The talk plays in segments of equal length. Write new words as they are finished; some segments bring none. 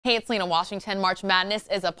Hey, it's Lina. Washington. March Madness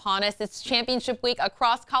is upon us. It's championship week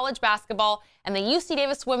across college basketball, and the UC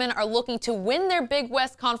Davis women are looking to win their Big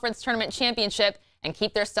West Conference Tournament championship and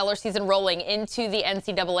keep their stellar season rolling into the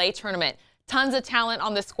NCAA tournament. Tons of talent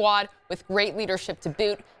on the squad with great leadership to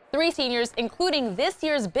boot. 3 seniors, including this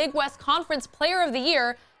year's Big West Conference Player of the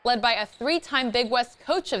Year, led by a 3-time Big West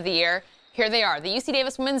Coach of the Year. Here they are, the UC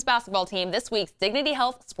Davis women's basketball team, this week's Dignity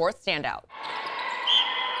Health Sports Standout.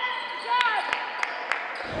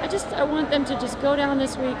 I want them to just go down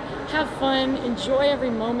this week, have fun, enjoy every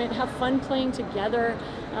moment, have fun playing together.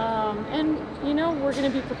 And, you know, we're going to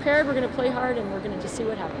be prepared, we're going to play hard, and we're going to just see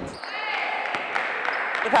what happens.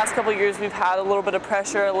 The past couple of years we've had a little bit of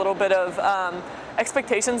pressure, a little bit of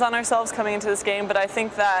expectations on ourselves coming into this game, but I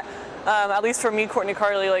think that at least for me, Courtney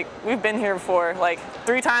Carley, we've been here before.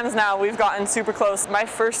 3 times now we've gotten super close. My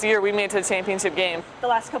first year we made it to the championship game. The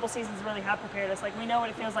last couple seasons really have prepared us. We know what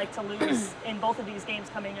it feels like to lose in both of these games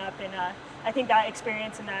coming up, and I think that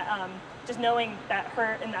experience and that just knowing that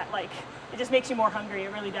hurt and that it just makes you more hungry.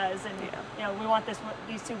 It really does, and you know, we want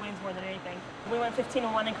these 2 wins more than anything. We went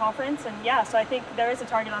 15-1 in conference, and yeah, so I think there is a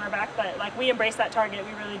target on our back, but we embrace that target.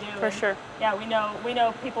 We really do. For sure. Yeah, we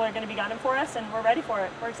know people are going to be gunning for us, and we're ready for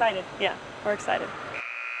it. We're excited. Yeah, we're excited.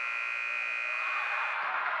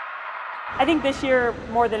 I think this year,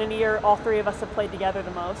 more than any year, all 3 of us have played together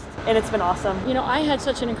the most, and it's been awesome. You know, I had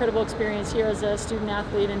such an incredible experience here as a student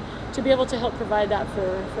athlete, and to be able to help provide that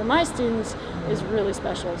for my students is really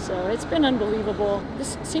special. So it's been unbelievable.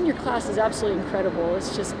 This senior class is absolutely incredible.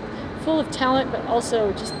 It's just full of talent, but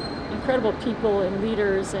also just incredible people and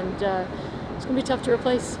leaders, and it's going to be tough to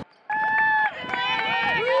replace.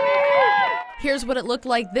 Here's what it looked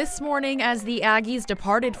like this morning as the Aggies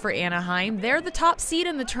departed for Anaheim. They're the top seed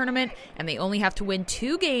in the tournament, and they only have to win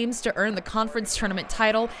 2 games to earn the conference tournament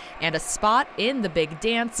title and a spot in the big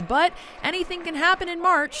dance. But anything can happen in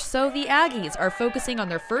March, so the Aggies are focusing on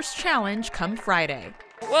their first challenge come Friday.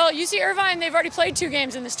 Well, UC Irvine, they've already played 2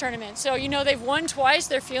 games in this tournament, so you know they've won twice.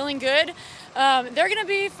 They're feeling good. They're going to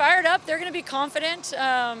be fired up. They're going to be confident,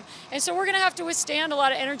 and so we're going to have to withstand a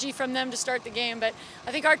lot of energy from them to start the game. But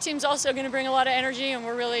I think our team's also going to bring a lot of energy, and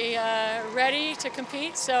we're really ready to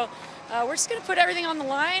compete. So we're just going to put everything on the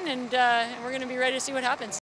line, and we're going to be ready to see what happens.